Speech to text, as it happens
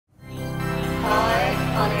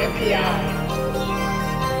on NPI.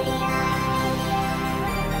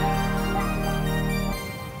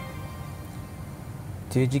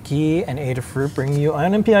 Digi-Key and Adafruit bring you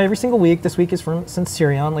on NPI every single week. This week is from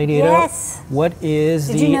Sensirion. Lady Ada, yes. What is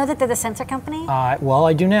Did you know that they're the sensor company? Well,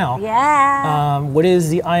 I do now. Yeah. What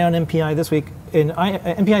is the ION NPI this week?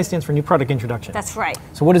 NPI stands for New Product Introduction. That's right.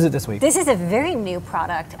 So what is it this week? This is a very new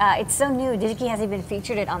product. It's so new, Digi-Key hasn't even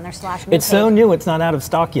featured it on their /new It's so new, it's not out of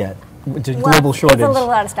stock yet. It's a well, global shortage. It's a little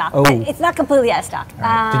out of stock, but it's not completely out of stock.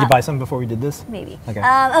 Right. Did you buy some before we did this? Maybe. Okay.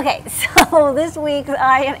 Okay, so this week's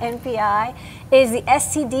ION NPI is the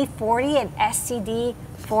SCD40 and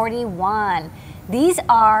SCD41. These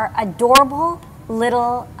are adorable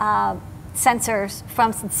little sensors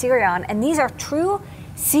from Sensirion, and these are true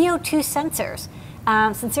CO2 sensors.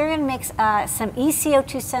 Sensirion makes some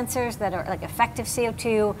eCO2 sensors that are like effective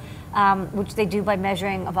CO2, which they do by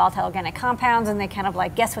measuring volatile organic compounds, and they kind of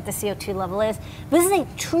like guess what the CO2 level is. This is a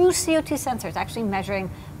true CO2 sensor. It's actually measuring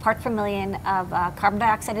parts per million of carbon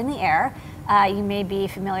dioxide in the air. You may be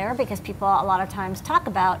familiar because people a lot of times talk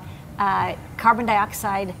about carbon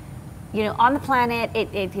dioxide, on the planet.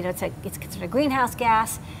 It's considered a greenhouse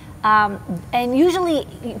gas. And usually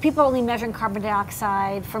people are only measuring carbon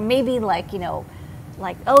dioxide for maybe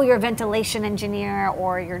you're a ventilation engineer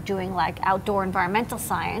or you're doing like outdoor environmental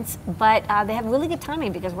science, but they have really good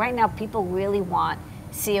timing because right now people really want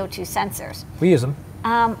CO2 sensors. We use them.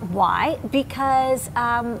 Why? Because,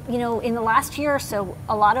 in the last year or so,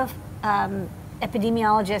 a lot of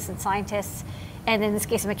epidemiologists and scientists, and in this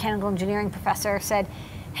case a mechanical engineering professor, said,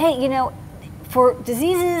 hey, for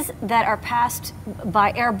diseases that are passed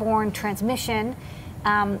by airborne transmission,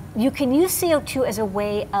 you can use CO2 as a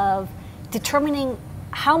way of determining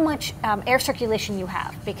how much air circulation you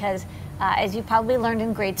have, because as you probably learned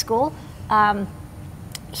in grade school,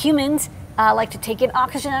 humans like to take in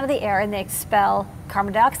oxygen out of the air and they expel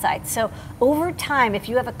carbon dioxide. So over time, if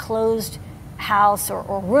you have a closed house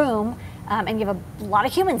or room and you have a lot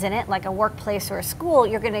of humans in it, like a workplace or a school,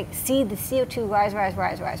 you're going to see the CO2 rise.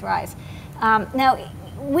 Now,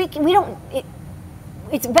 we don't.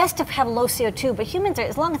 It's best to have low CO2, but humans are,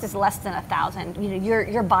 as long as it's less than 1,000,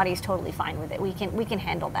 your body's totally fine with it. We can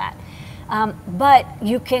handle that. But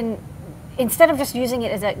you can, instead of just using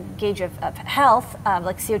it as a gauge of health,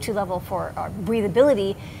 like CO2 level for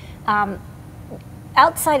breathability,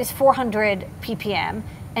 outside is 400 ppm,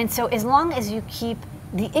 and so as long as you keep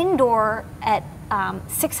the indoor at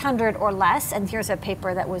 600 or less, and here's a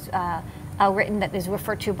paper that was written that is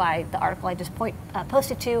referred to by the article I just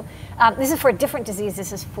posted to. This is for a different disease.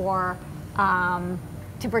 This is for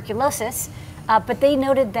tuberculosis. But they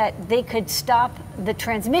noted that they could stop the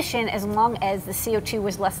transmission as long as the CO2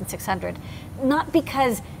 was less than 600. Not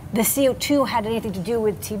because the CO2 had anything to do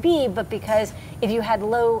with TB, but because if you had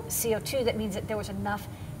low CO2, that means that there was enough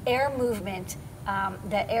air movement,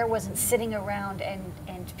 that air wasn't sitting around and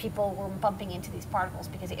people were bumping into these particles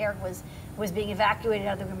because the air was being evacuated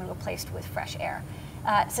out of the room and replaced with fresh air.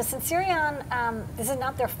 So Sensirion, this is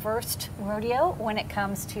not their first rodeo when it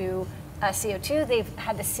comes to CO2. They've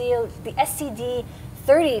had the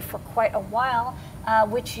SCD40 for quite a while,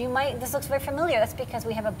 which this looks very familiar. That's because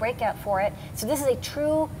we have a breakout for it. So this is a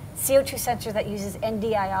true CO2 sensor that uses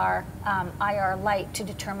NDIR IR light to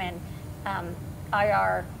determine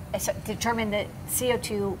determine the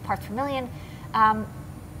CO2 parts per million.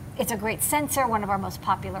 It's a great sensor. One of our most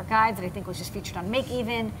popular guides that I think was just featured on Make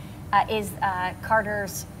Even is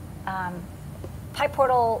Carter's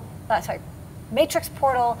matrix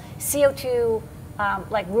portal CO2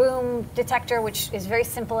 room detector, which is very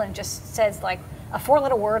simple and just says like a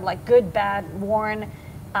 4-letter word like good, bad, worn,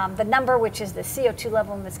 the number, which is the CO2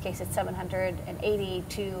 level. In this case, it's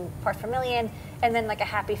 782 parts per million, and then like a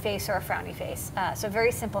happy face or a frowny face. So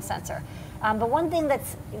very simple sensor. But one thing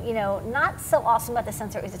that's not so awesome about the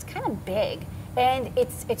sensor is it's kind of big, and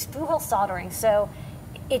it's through-hole soldering. So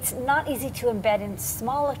it's not easy to embed in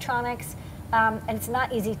small electronics, and it's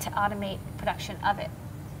not easy to automate production of it.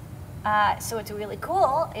 So what's really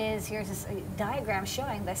cool is here's this diagram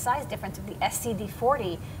showing the size difference of the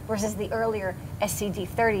SCD40 versus the earlier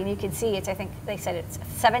SCD30, and you can see I think they said it's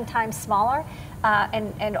 7 times smaller,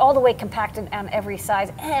 and all the way compacted on every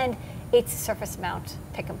size, and it's surface mount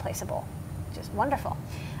pick and placeable, which is wonderful.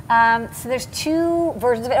 So there's 2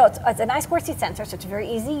 versions of it. It's an I2C sensor, so it's very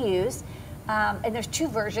easy to use. And there's 2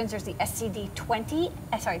 versions. There's the the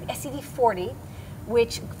SCD40,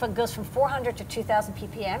 which goes from 400 to 2,000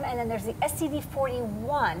 ppm, and then there's the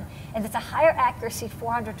SCD41, and it's a higher accuracy,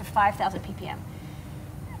 400 to 5,000 ppm.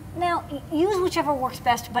 Now, use whichever works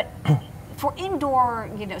best, but for indoor,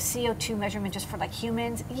 CO2 measurement just for like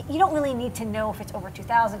humans, you don't really need to know if it's over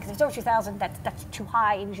 2,000, because if it's over 2,000, that's too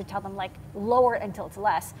high, and you should tell them like lower it until it's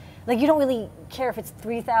less. Like you don't really care if it's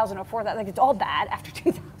 3,000 or 4,000, like it's all bad after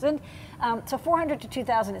 2,000. So 400 to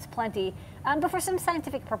 2,000 is plenty. But for some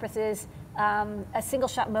scientific purposes, a single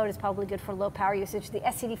shot mode is probably good for low power usage. The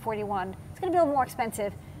SCD41 is going to be a little more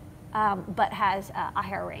expensive, but has a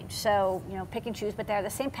higher range. So pick and choose, but they're the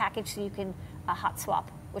same package, so you can hot swap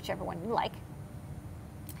whichever one you like.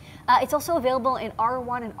 It's also available in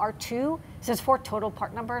R1 and R2, so there's 4 total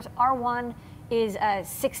part numbers. R1 is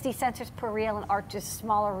 60 sensors per reel, and R2 is a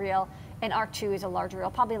smaller reel, and R2 is a larger reel,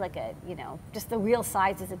 probably like a, just the reel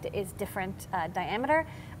size is different diameter.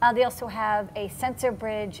 They also have a sensor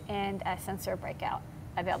bridge and a sensor breakout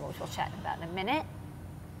available, which we'll chat about in a minute.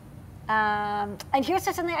 And here's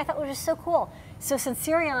something I thought was just so cool. So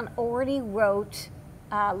Sensirion already wrote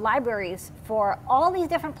libraries for all these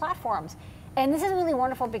different platforms. And this is really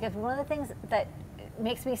wonderful, because one of the things that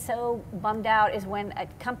makes me so bummed out is when a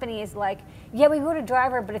company is like, yeah, we wrote a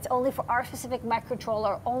driver, but it's only for our specific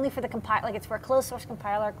microcontroller, only for the compiler, like it's for a closed source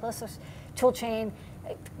compiler, closed source toolchain,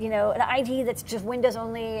 an ID that's just Windows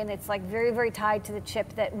only, and it's like very, very tied to the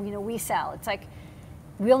chip that we sell. It's like,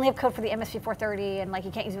 we only have code for the MSP430, and like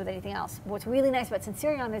you can't use it with anything else. What's really nice about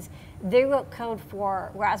Sensirion is they wrote code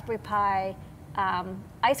for Raspberry Pi,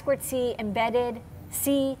 I2C, embedded,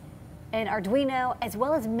 C, and Arduino, as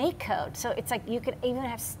well as MakeCode. So it's like you could even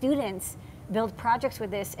have students build projects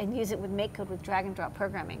with this and use it with MakeCode with drag and drop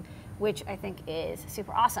programming, which I think is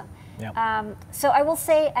super awesome. Yeah. So I will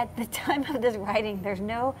say at the time of this writing, there's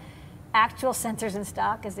no actual sensors in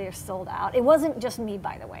stock, as they are sold out. It wasn't just me,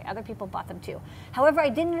 by the way. Other people bought them too. However, I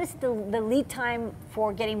did notice the lead time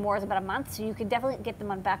for getting more is about a month, so you could definitely get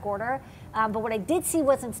them on back order. But what I did see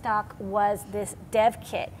was in stock was this dev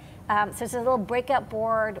kit. So it's a little breakout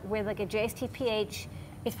board with like a JST-PH.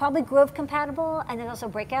 It's probably Grove compatible, and then also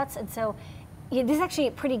breakouts. And so this is actually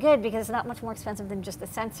pretty good, because it's not much more expensive than just the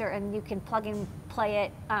sensor, and you can plug and play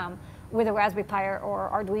it with a Raspberry Pi or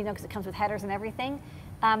Arduino, because it comes with headers and everything.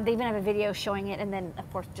 They even have a video showing it, and then, of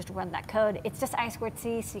course, just run that code. It's just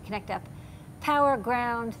I2C, so you connect up power,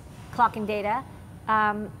 ground, clock, and data.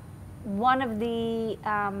 One of the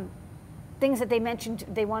things that they mentioned,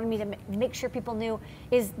 they wanted me to make sure people knew,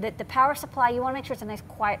 is that the power supply, you want to make sure it's a nice,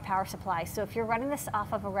 quiet power supply. So if you're running this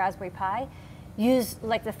off of a Raspberry Pi, use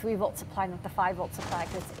like the 3-volt supply, not the 5-volt supply,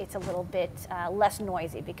 because it's a little bit less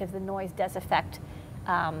noisy, because the noise does affect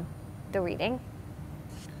the reading.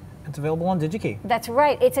 It's available on Digi-Key. That's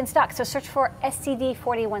right, it's in stock. So search for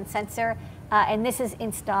SCD41 sensor, and this is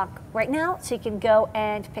in stock right now, so you can go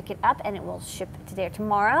and pick it up, and it will ship today or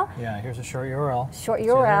tomorrow. Yeah, here's a short URL. Short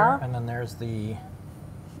URL. There, and then there's the...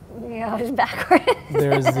 It's backward.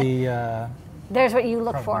 There's the... there's what you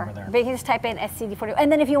look for. But you can just type in SCD40.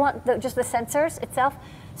 And then if you want just the sensors itself,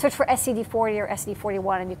 search for SCD40 or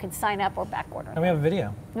SCD41, and you can sign up or back order. And we have a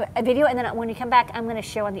video. A video, and then when you come back, I'm going to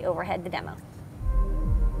show on the overhead the demo.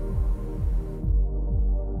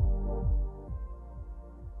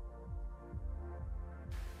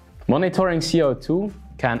 Monitoring CO2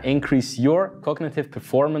 can increase your cognitive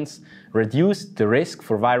performance, reduce the risk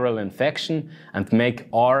for viral infection, and make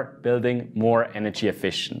our building more energy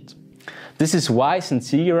efficient. This is why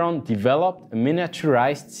Sensirion developed a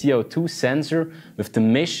miniaturized CO2 sensor with the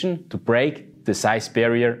mission to break the size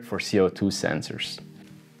barrier for CO2 sensors.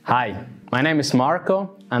 Hi, my name is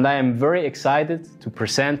Marco, and I am very excited to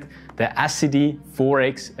present the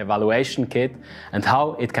SCD4X evaluation kit and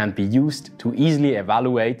how it can be used to easily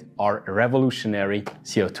evaluate our revolutionary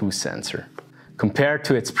CO2 sensor. Compared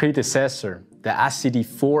to its predecessor, the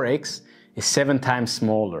SCD4X is 7 times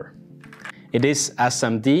smaller. It is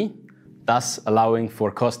SMD, thus allowing for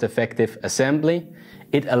cost-effective assembly.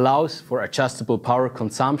 It allows for adjustable power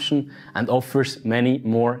consumption and offers many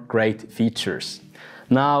more great features.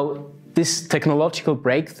 Now, this technological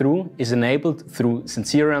breakthrough is enabled through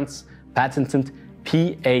Sensirion's patented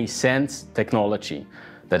PA-Sense technology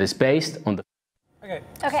that is based on the... Okay,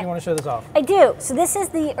 so you want to show this off? I do. So this is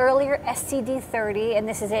the earlier SCD30, and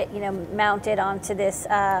this is it, mounted onto this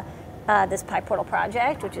this Pi Portal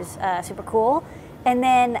project, which is super cool. And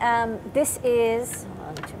then this is, hold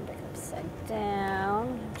on, turn it upside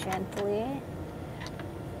down gently.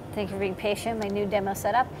 Thank you for being patient, my new demo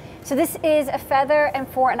setup. So this is a Feather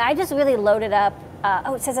M4, and I just really loaded up,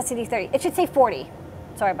 oh, it says SCD30. It should say 40.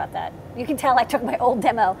 Sorry about that. You can tell I took my old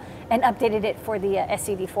demo and updated it for the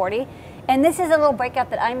SCD40. And this is a little breakout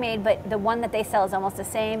that I made, but the one that they sell is almost the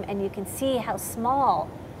same, and you can see how small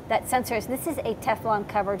that sensor is. This is a Teflon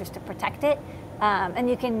cover just to protect it. And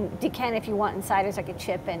you can decant if you want inside as like a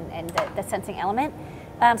chip and the sensing element.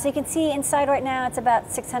 So you can see inside right now it's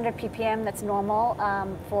about 600 ppm. That's normal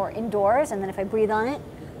for indoors. And then if I breathe on it,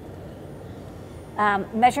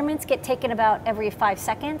 measurements get taken about every 5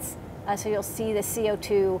 seconds. So you'll see the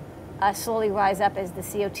CO2 slowly rise up as the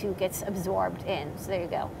CO2 gets absorbed in. So there you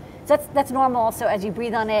go. So that's normal. So as you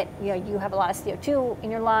breathe on it, you have a lot of CO2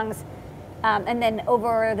 in your lungs. And then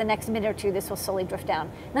over the next minute or two, this will slowly drift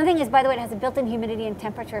down. Another thing is, by the way, it has a built-in humidity and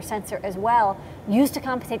temperature sensor as well, used to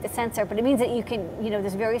compensate the sensor, but it means that you can,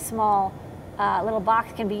 this very small little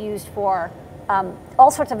box can be used for all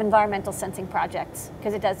sorts of environmental sensing projects,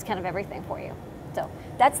 because it does kind of everything for you. So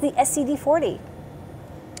that's the SCD40.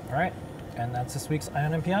 All right, and that's this week's Eye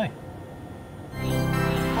on NPI.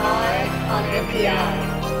 Eye on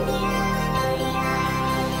NPI.